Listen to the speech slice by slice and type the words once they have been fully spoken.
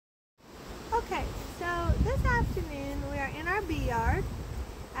this afternoon we are in our bee yard,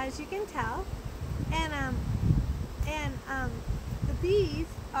 as you can tell, and the bees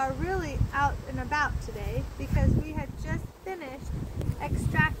are really out and about today because we had just finished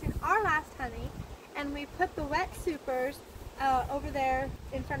extracting our last honey, and we put the wet supers over there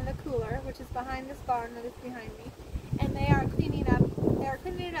in front of the cooler, which is behind this barn that is behind me, and they are cleaning up. They are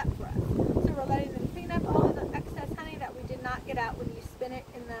cleaning it up for us. So we're letting them clean up all of the excess honey that we did not get out when you spin it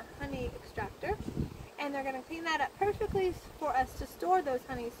in the honey extractor, and they're going to clean that up perfectly for us to store those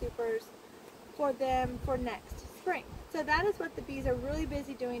honey supers for them for next spring. So that is what the bees are really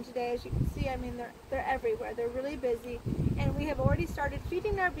busy doing today. As you can see, I mean, they're everywhere. They're really busy, and we have already started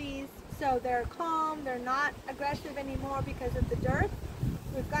feeding our bees, so they're calm. They're not aggressive anymore because of the dearth.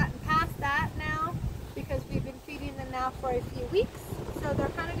 We've gotten past that now because we've been feeding them now for a few weeks. So they're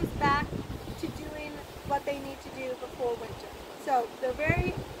kind of just back to doing what they need to do before winter. So they're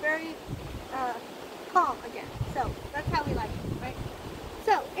very, very calm again. So that's how we like it, right?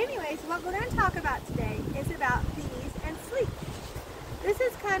 So anyways, what we're going to talk about today is about bees and sleep. This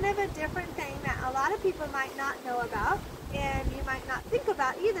is kind of a different thing that a lot of people might not know about, and you might not think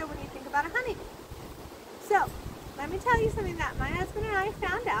about either when you think about a honeybee. So let me tell you something that my husband and I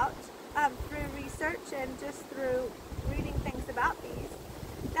found out through research and just through reading things about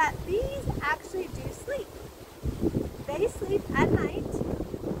bees, that bees actually do sleep. They sleep at night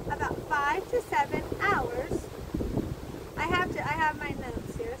about 5 to 7 hours. I have my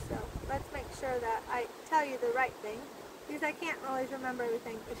notes here, so let's make sure that I tell you the right thing, because I can't always remember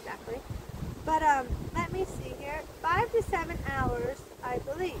everything exactly. But let me see here. 5 to 7 hours, I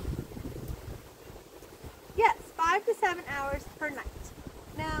believe. Yes, 5 to 7 hours per night.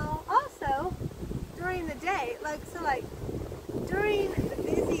 Now, also during the day, during the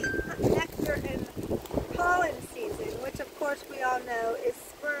busy nectar and pollen season, which of course we all know is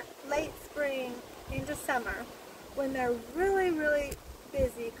late spring into summer, when they're really, really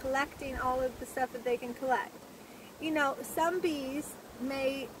busy collecting all of the stuff that they can collect. You know, some bees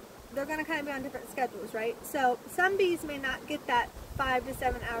they're going to kind of be on different schedules, right? So some bees may not get that 5 to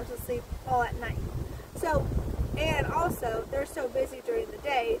 7 hours of sleep all at night. So, and also, they're so busy during the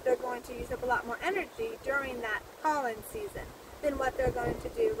day, they're going to use up a lot more energy during that pollen season than what they're going to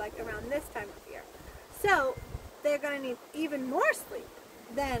do like around this time of year. So they're going to need even more sleep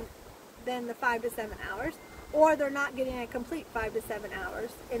than the 5 to 7 hours, or they're not getting a complete 5 to 7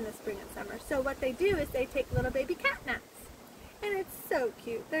 hours in the spring and summer. So what they do is they take little baby cat naps, and it's so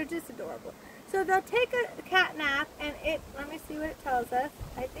cute. They're just adorable. So they'll take a cat nap, and let me see what it tells us.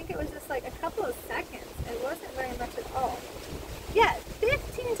 I think it was just like a couple of seconds. It wasn't very much at all. Yes,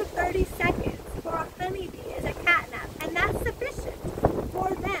 15 to 30 seconds for a honeybee is a cat nap, and that's sufficient for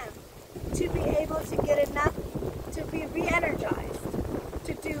them to be able to get enough to be re-energized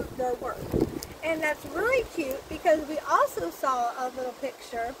to do their work. And that's really cute because we also saw a little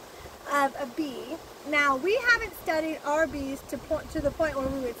picture of a bee. Now, we haven't studied our bees to the point where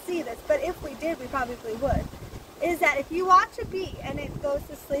we would see this, but if we did, we probably would. Is that if you watch a bee and it goes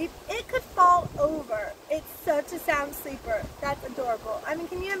to sleep, it could fall over. It's such a sound sleeper. That's adorable. I mean,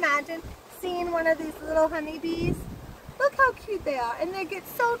 can you imagine seeing one of these little honeybees? Look how cute they are. And they get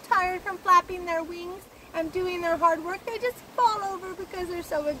so tired from flapping their wings and doing their hard work, they just fall over because they're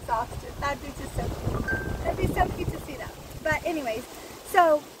so exhausted. That'd be just so cute. That'd be so cute to see that. But anyways,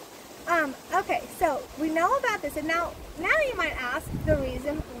 so okay, so we know about this, and now you might ask the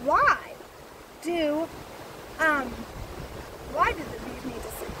reason why do the bees need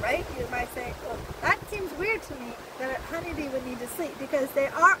to sleep, right? You might say, well, that seems weird to me that a honeybee would need to sleep, because they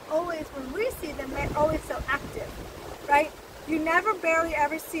are always, when we see them, they're always so active, right? You never barely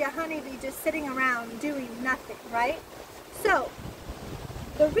ever see a honeybee just sitting around doing nothing, right? So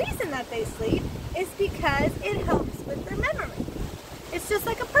the reason that they sleep is because it helps with their memory. It's just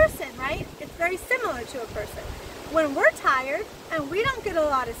like a person, right? It's very similar to a person. When we're tired and we don't get a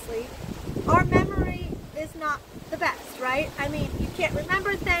lot of sleep, our memory is not the best, right? I mean, you can't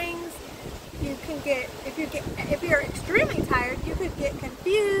remember things. You can get, if you're extremely tired, you could get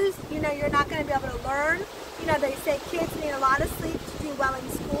confused. You know, you're not going to be able to learn. You know, they say kids need a lot of sleep to do well in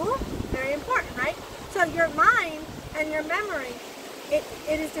school. Very important, right? So your mind and your memory, it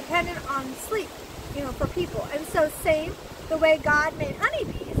is dependent on sleep, you know, for people. And so same, the way God made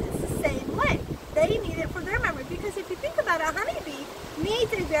honeybees, it's the same way. They need it for their memory, because if you think about it, a honeybee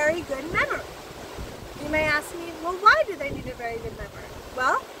needs a very good memory. You may ask me, well, why do they need a very good memory?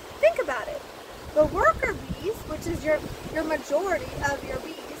 Well, think about it. The worker bees, which is your majority of your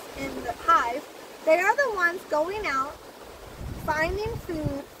bees in the hive, they are the ones going out, finding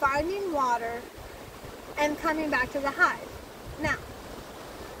food, finding water, and coming back to the hive. Now,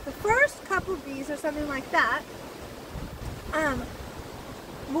 the first couple bees or something like that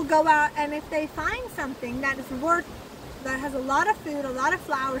will go out, and if they find something that has a lot of food, a lot of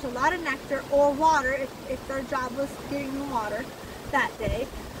flowers, a lot of nectar, or water, if their job was getting the water that day,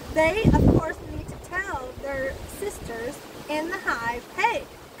 they of course need to tell their sisters in the hive, hey,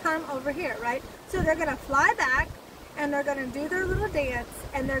 come over here, right? So they're going to fly back, and they're going to do their little dance,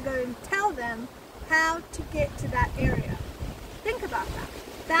 and they're going to tell them how to get to that area. Think about that.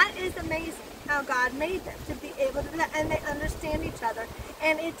 That is amazing how God made them to be able to do that, and they understand each other,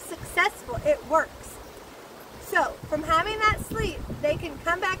 and it's successful. It works. So from having that sleep, they can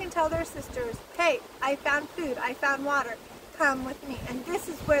come back and tell their sisters, hey, I found food, I found water, come with me. And this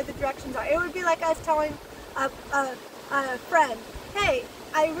is where the directions are. It would be like us telling a friend, hey,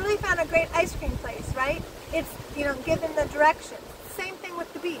 I really found a great ice cream place, right? It's, give them the directions. Same thing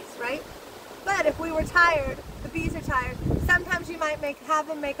with the bees, right? But if we were tired, the bees are tired, sometimes you might have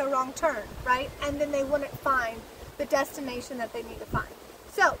them make a wrong turn, right? And then they wouldn't find the destination that they need to find.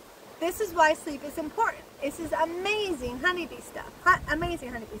 So this is why sleep is important. This is amazing honeybee stuff. Amazing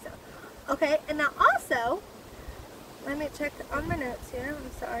honeybee stuff. Okay, and now also, let me check on my notes here.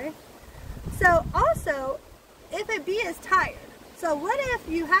 I'm sorry. So also, if a bee is tired, so what if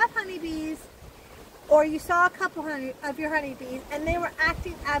you have honeybees, or you saw a couple of your honeybees and they were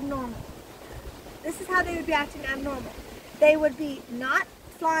acting abnormal? This is how they would be acting abnormal. They would be not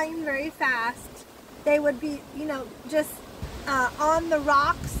flying very fast. They would be, just on the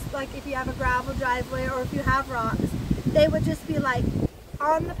rocks, like if you have a gravel driveway or if you have rocks. They would just be like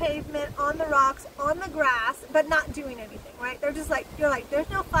on the pavement, on the rocks, on the grass, but not doing anything, right? They're just like, you're like, there's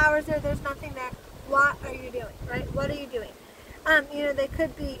no flowers there, there's nothing there. What are you doing, right? What are you doing? They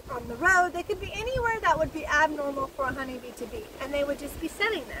could be on the road. They could be anywhere that would be abnormal for a honeybee to be, and they would just be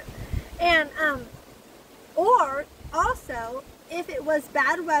sitting there. And or also, if it was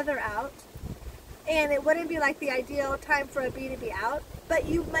bad weather out, and it wouldn't be like the ideal time for a bee to be out, but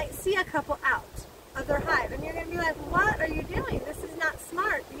you might see a couple out of their hive, and you're going to be like, what are you doing? This is not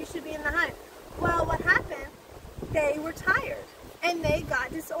smart. You should be in the hive. Well, what happened? They were tired, and they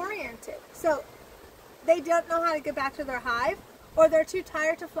got disoriented. So they don't know how to get back to their hive, or they're too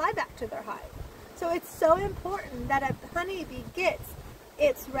tired to fly back to their hive. So it's so important that a honeybee gets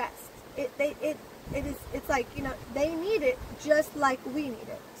its rest. It's like, they need it just like we need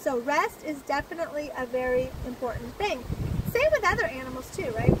it. So rest is definitely a very important thing. Same with other animals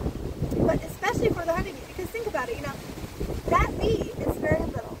too, right? But especially for the honeybee, because think about it, that bee is very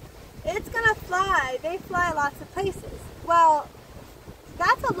little. It's gonna fly. They fly lots of places. Well,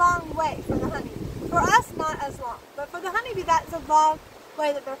 that's a long way for the honeybee. For us, not as long. But for the honeybee, that's a long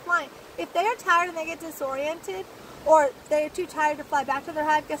way that they're flying. If they are tired and they get disoriented, or they're too tired to fly back to their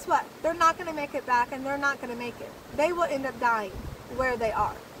hive, guess what? They're not going to make it back, and they're not going to make it. They will end up dying where they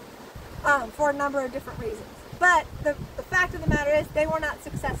are for a number of different reasons. But the fact of the matter is they were not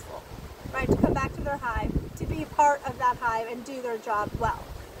successful, right, to come back to their hive, to be part of that hive and do their job well.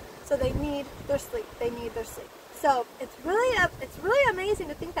 So they need their sleep. They need their sleep. So it's really amazing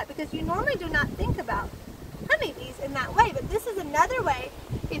to think that, because you normally do not think about honeybees in that way. But this is another way.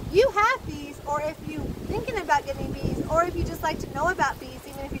 If you have bees, or if you're thinking about getting bees, or if you just like to know about bees,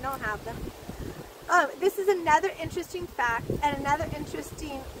 even if you don't have them, this is another interesting fact and another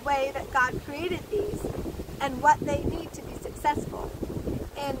interesting way that God created bees and what they need to be successful.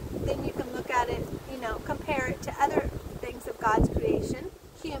 And then you can look at it, compare it to other things of God's creation,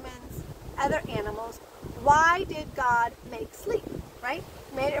 humans, other animals. Why did God make sleep, right?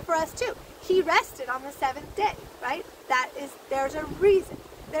 He made it for us too. He rested on the seventh day, right? There's a reason.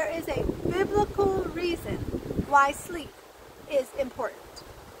 There is a biblical reason why sleep is important.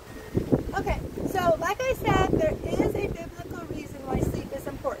 Okay, so like I said, there is a biblical reason why sleep is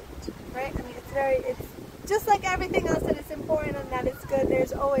important, right? I mean, it's just like everything else that is important and that it's good,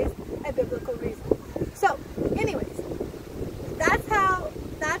 there's always a biblical reason. So, anyways,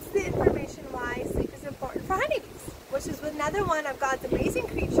 that's the information why sleep is important for honeybees, which is another one of God's amazing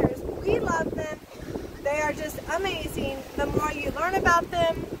creatures. We love them. They are just amazing. The more you learn about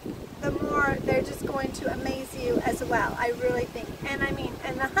them, the more they're just going to amaze you as well, I really think. And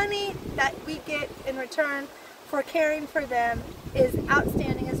and the honey that we get in return for caring for them is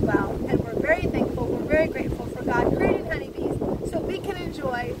outstanding as well. And we're very thankful, we're very grateful for God creating honeybees so we can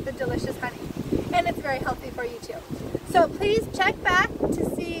enjoy the delicious honey. And it's very healthy for you too. So please check back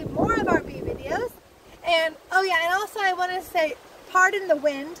to see more of our bee videos. And oh yeah, and also I want to say, pardon the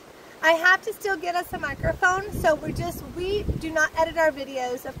wind. I have to still get us a microphone, so we do not edit our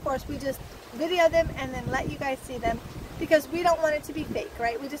videos. Of course, we just video them and then let you guys see them, because we don't want it to be fake,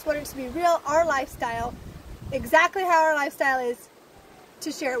 right? We just want it to be real, our lifestyle, exactly how our lifestyle is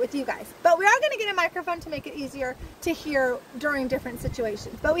to share it with you guys. But we are going to get a microphone to make it easier to hear during different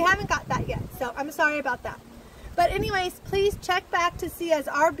situations. But we haven't got that yet, so I'm sorry about that. But anyways, please check back to see as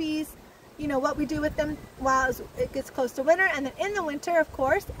our bees, you know, what we do with them while it gets close to winter, and then in the winter, of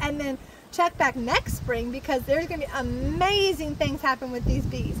course, and then check back next spring, because there's going to be amazing things happen with these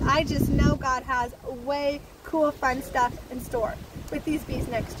bees. I just know God has way cool, fun stuff in store with these bees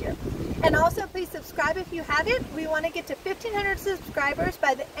next year. And also, please subscribe if you haven't. We want to get to 1,500 subscribers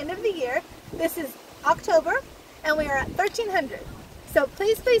by the end of the year. This is October, and we are at 1,300. So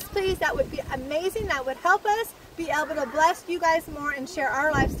please, please, please, that would be amazing. That would help us be able to bless you guys more and share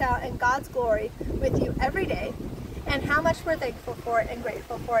our lifestyle and God's glory with you every day, and how much we're thankful for it and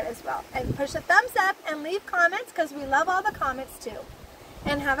grateful for it as well. And push a thumbs up and leave comments, because we love all the comments too.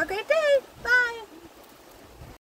 And have a great day. Bye.